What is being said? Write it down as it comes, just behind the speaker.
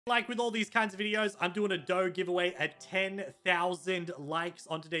Like with all these kinds of videos, I'm doing a dough giveaway at 10,000 likes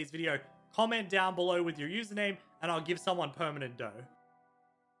on today's video. Comment down below with your username and I'll give someone permanent dough.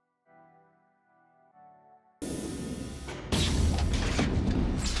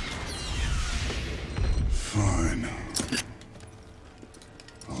 Fine.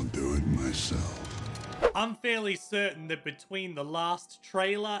 I'll do it myself. I'm fairly certain that between the last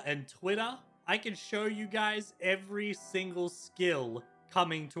trailer and Twitter, I can show you guys every single skill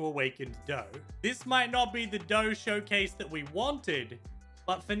coming to Awakened Dough. This might not be the dough showcase that we wanted,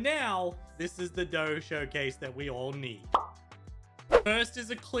 but for now, this is the dough showcase that we all need. First is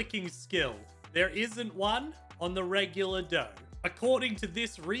a clicking skill. There isn't one on the regular dough. According to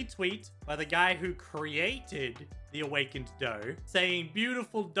this retweet by the guy who created the Awakened Dough, saying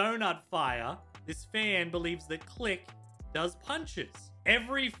beautiful donut fire, this fan believes that click does punches.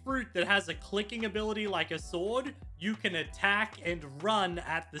 Every fruit that has a clicking ability like a sword, you can attack and run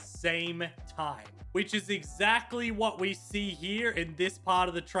at the same time, which is exactly what we see here in this part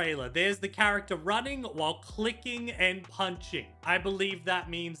of the trailer. There's the character running while clicking and punching. I believe that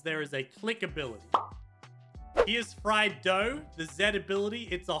means there is a click ability. Here's fried dough, the Z ability.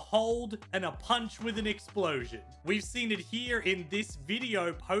 It's a hold and a punch with an explosion. We've seen it here in this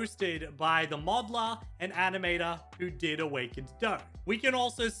video posted by the modeler and animator who did Awakened Dough. We can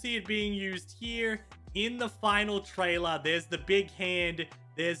also see it being used here in the final trailer. There's the big hand,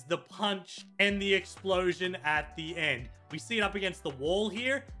 there's the punch, and the explosion at the end. We see it up against the wall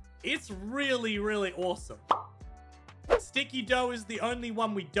here. It's really, really awesome. Sticky dough is the only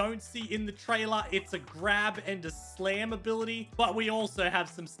one we don't see in the trailer. It's a grab and a slam ability, but we also have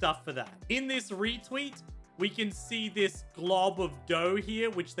some stuff for that. In this retweet, we can see this glob of dough here,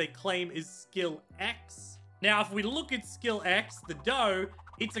 which they claim is skill X. Now, if we look at skill X, the dough,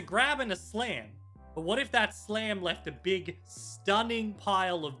 it's a grab and a slam. But what if that slam left a big, stunning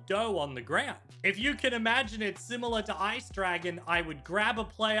pile of dough on the ground? If you can imagine it similar to Ice Dragon, I would grab a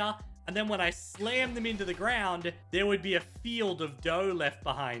player, and then when I slam them into the ground, there would be a field of dough left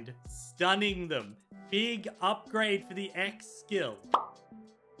behind, stunning them. Big upgrade for the X skill.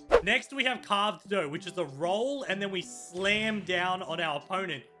 Next, we have carved dough, which is a roll, and then we slam down on our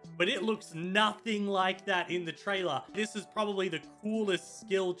opponent. But it looks nothing like that in the trailer. This is probably the coolest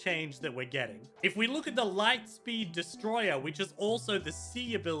skill change that we're getting. If we look at the Light Speed Destroyer, which is also the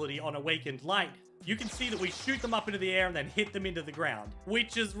C ability on Awakened Light, you can see that we shoot them up into the air and then hit them into the ground,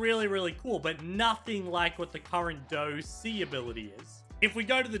 which is really, really cool, but nothing like what the current Dough C ability is. If we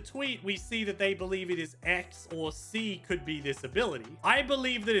go to the tweet, we see that they believe it is X or C could be this ability. I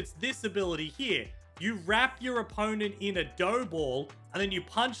believe that it's this ability here. You wrap your opponent in a dough ball, and then you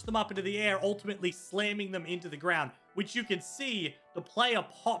punch them up into the air, ultimately slamming them into the ground, which you can see the player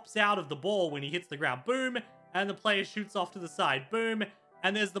pops out of the ball when he hits the ground. Boom, and the player shoots off to the side. Boom,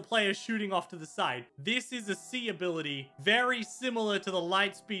 and there's the player shooting off to the side. This is a C ability, very similar to the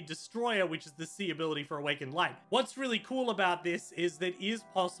Light Speed Destroyer, which is the C ability for Awakened Light. What's really cool about this is that it is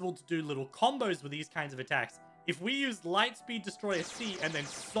possible to do little combos with these kinds of attacks. If we use Light Speed Destroyer C and then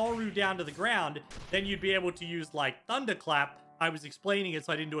Soru down to the ground, then you'd be able to use like Thunderclap. I was explaining it,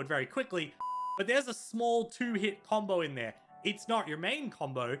 so I didn't do it very quickly, but there's a small 2-hit combo in there. It's not your main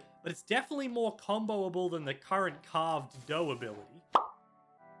combo, but it's definitely more comboable than the current carved dough ability.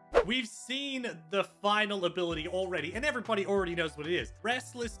 We've seen the final ability already, and everybody already knows what it is.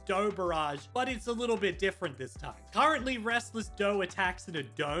 Restless Dough Barrage, but it's a little bit different this time. Currently, Restless Dough attacks in a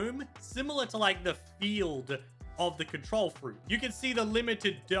dome, similar to like the field of the control fruit. You can see the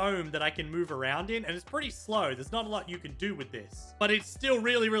limited dome that I can move around in, and it's pretty slow. There's not a lot you can do with this, but it's still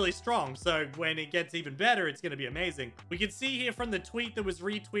really, really strong. So when it gets even better, it's going to be amazing. We can see here from the tweet that was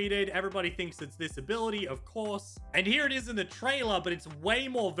retweeted, everybody thinks it's this ability, of course. And here it is in the trailer, but it's way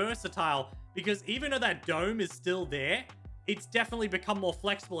more versatile because even though that dome is still there, it's definitely become more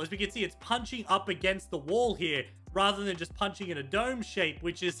flexible. As we can see, it's punching up against the wall here rather than just punching in a dome shape,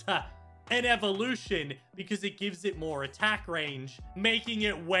 which is an evolution because it gives it more attack range, making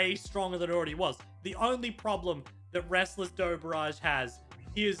it way stronger than it already was. The only problem that Restless Dough Barrage has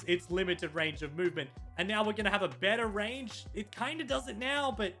is its limited range of movement. And now we're going to have a better range. It kind of does it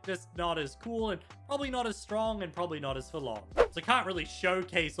now, but just not as cool and probably not as strong and probably not as for long. So I can't really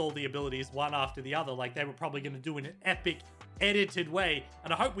showcase all the abilities one after the other like they were probably going to do in an epic edited way,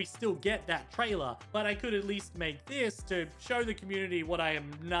 and I hope we still get that trailer, but I could at least make this to show the community what I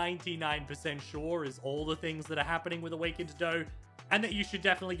am 99% sure is all the things that are happening with Awakened Dough, and that you should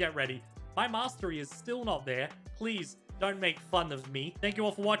definitely get ready. My mastery is still not there. Please don't make fun of me. Thank you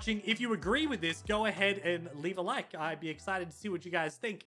all for watching. If you agree with this, go ahead and leave a like. I'd be excited to see what you guys think.